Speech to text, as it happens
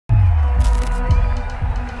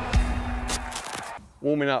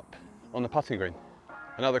warming up on the putting green.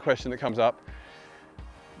 Another question that comes up,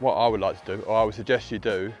 what I would like to do, or I would suggest you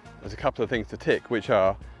do, there's a couple of things to tick, which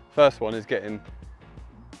are, first one is getting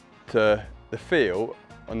to the feel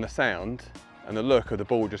and the sound and the look of the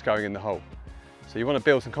ball just going in the hole. So you want to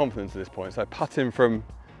build some confidence at this point. So putting from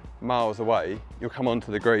miles away, you'll come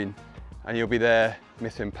onto the green and you'll be there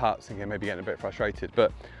missing putts and maybe getting a bit frustrated.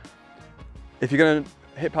 But if you're going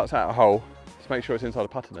to hit putts out of a hole, just make sure it's inside a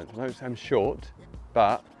putter length. I know it sounds short,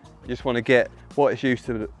 but you just want to get what it's used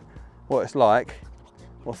to, what it's like,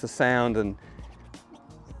 what's the sound and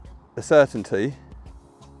the certainty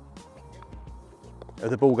of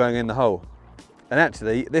the ball going in the hole. And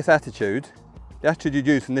actually, this attitude, the attitude you'd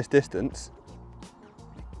use from this distance,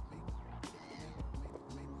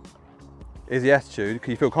 is the attitude, because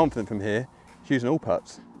you feel confident from here, it's using all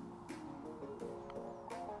putts.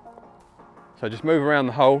 So just move around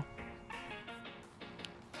the hole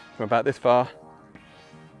from about this far.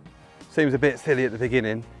 Seems a bit silly at the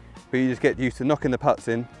beginning, but you just get used to knocking the putts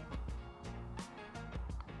in,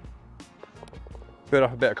 build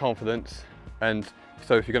up a bit of confidence, and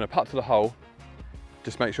so if you're going to putt to the hole,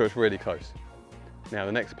 just make sure it's really close. Now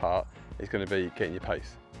the next part is going to be getting your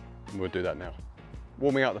pace, and we'll do that now.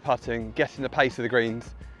 Warming up the putting, getting the pace of the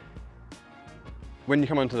greens. When you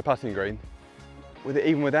come onto the putting green,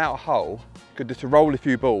 even without a hole, good just to roll a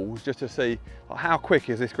few balls just to see how quick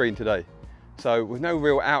is this green today. So with no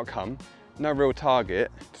real outcome, no real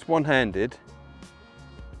target, just one-handed,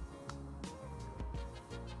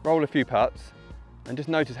 roll a few putts and just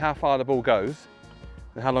notice how far the ball goes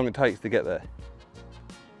and how long it takes to get there.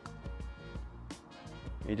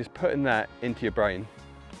 You're just putting that into your brain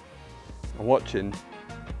and watching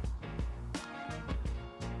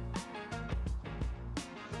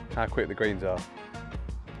how quick the greens are. So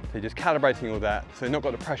you're just calibrating all that, so you've not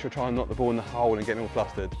got the pressure of trying to knock the ball in the hole and getting all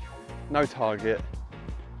flustered. No target,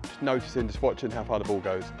 just noticing, just watching how far the ball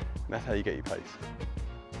goes, and that's how you get your pace.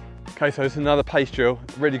 Okay, so it's another pace drill,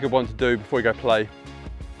 a really good one to do before you go play.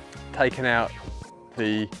 Taking out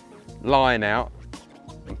the line out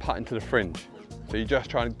and putting to the fringe. So you're just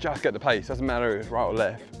trying to get the pace, doesn't matter if it's right or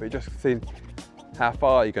left, but you're just seeing how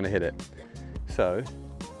far you're going to hit it. So,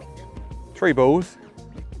 3 balls,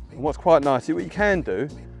 and what's quite nice, what you can do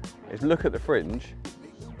is look at the fringe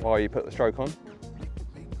while you put the stroke on.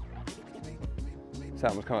 So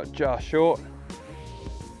that one's kind of just short.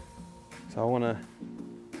 So I want to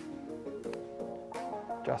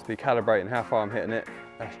just be calibrating how far I'm hitting it.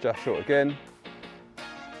 That's just short again.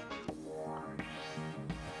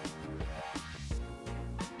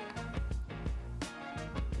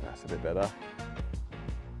 That's a bit better.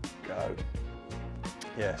 Go.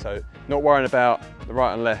 Yeah, so not worrying about the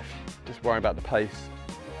right and left, just worrying about the pace.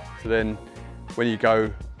 So then when you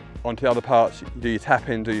go onto the other parts, you do your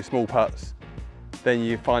tap-in, do your small putts, then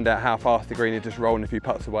you find out how fast the green is, just rolling a few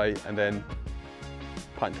putts away and then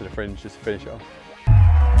putting to the fringe just to finish it off.